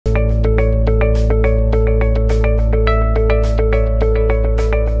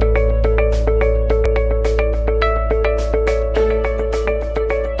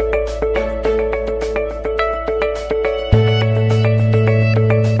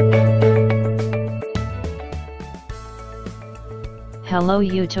Hello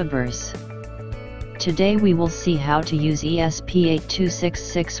YouTubers! Today we will see how to use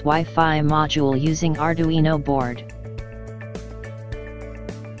ESP8266 Wi-Fi module using Arduino board.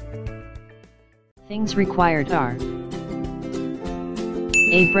 Things required are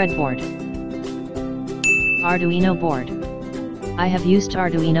a breadboard, Arduino board. I have used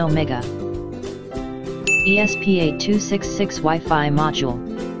Arduino Mega, ESP8266 Wi-Fi module,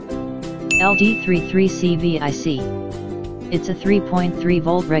 LD33CV IC. It's a 3.3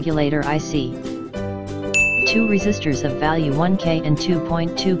 volt regulator IC. 2 resistors of value 1K and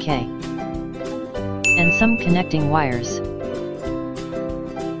 2.2K. And some connecting wires.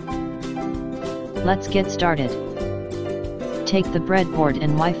 Let's get started. Take the breadboard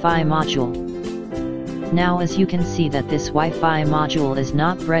and Wi-Fi module. Now as you can see that this Wi-Fi module is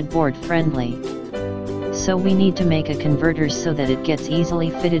not breadboard friendly. So we need to make a converter so that it gets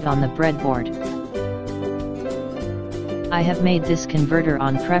easily fitted on the breadboard. I have made this converter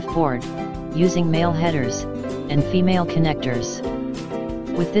on pref board, using male headers, and female connectors.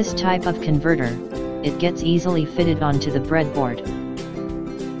 With this type of converter, it gets easily fitted onto the breadboard.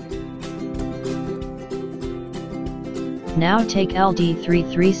 Now take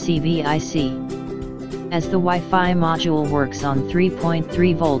LD33CV IC. As the Wi-Fi module works on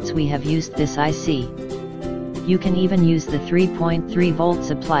 3.3 volts, we have used this IC. You can even use the 3.3 volt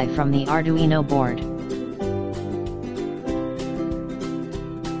supply from the Arduino board.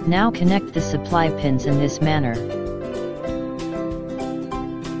 Now connect the supply pins in this manner.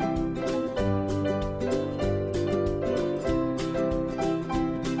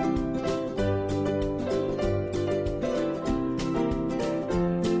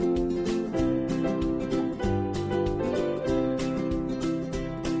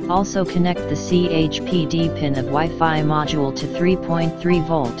 Also connect the CHPD pin of Wi-Fi module to 3.3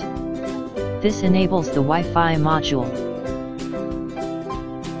 volt. This enables the Wi-Fi module.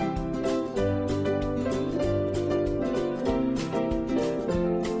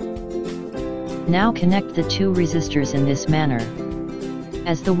 Now connect the 2 resistors in this manner.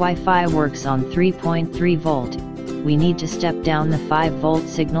 As the Wi-Fi works on 3.3 volt, we need to step down the 5 volt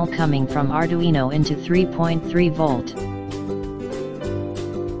signal coming from Arduino into 3.3 volt.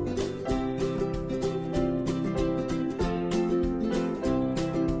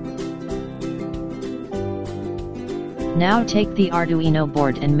 Now take the Arduino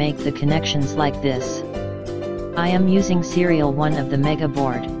board and make the connections like this. I am using serial 1 of the Mega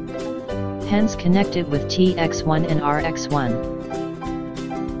board. Hence connect it with TX1 and RX1.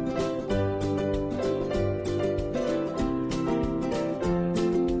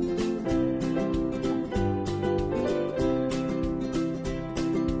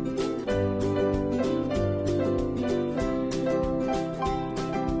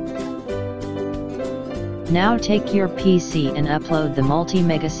 Now take your PC and upload the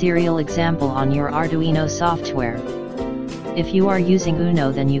multi-mega serial example on your Arduino software. If you are using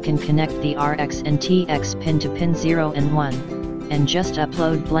Uno, then you can connect the RX and TX pin to pin 0 and 1, and just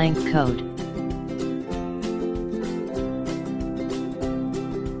upload blank code.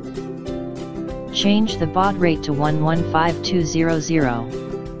 Change the baud rate to 115200,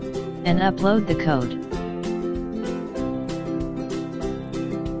 and upload the code.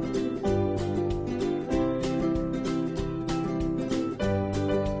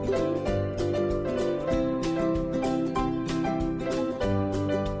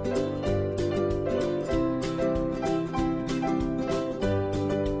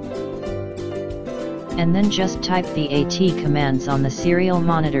 And then just type the AT commands on the serial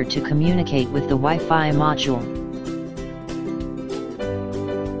monitor to communicate with the Wi-Fi module.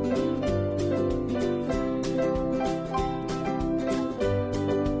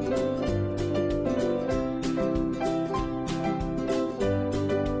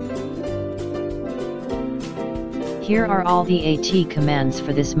 Here are all the AT commands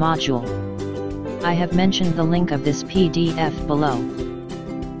for this module. I have mentioned the link of this PDF below.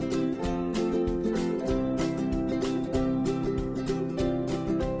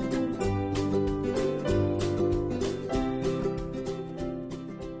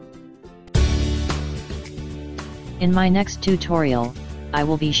 In my next tutorial, I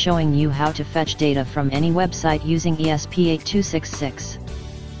will be showing you how to fetch data from any website using ESP8266.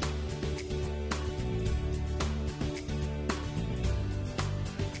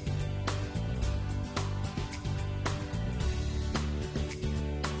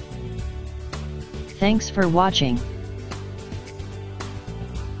 Thanks for watching.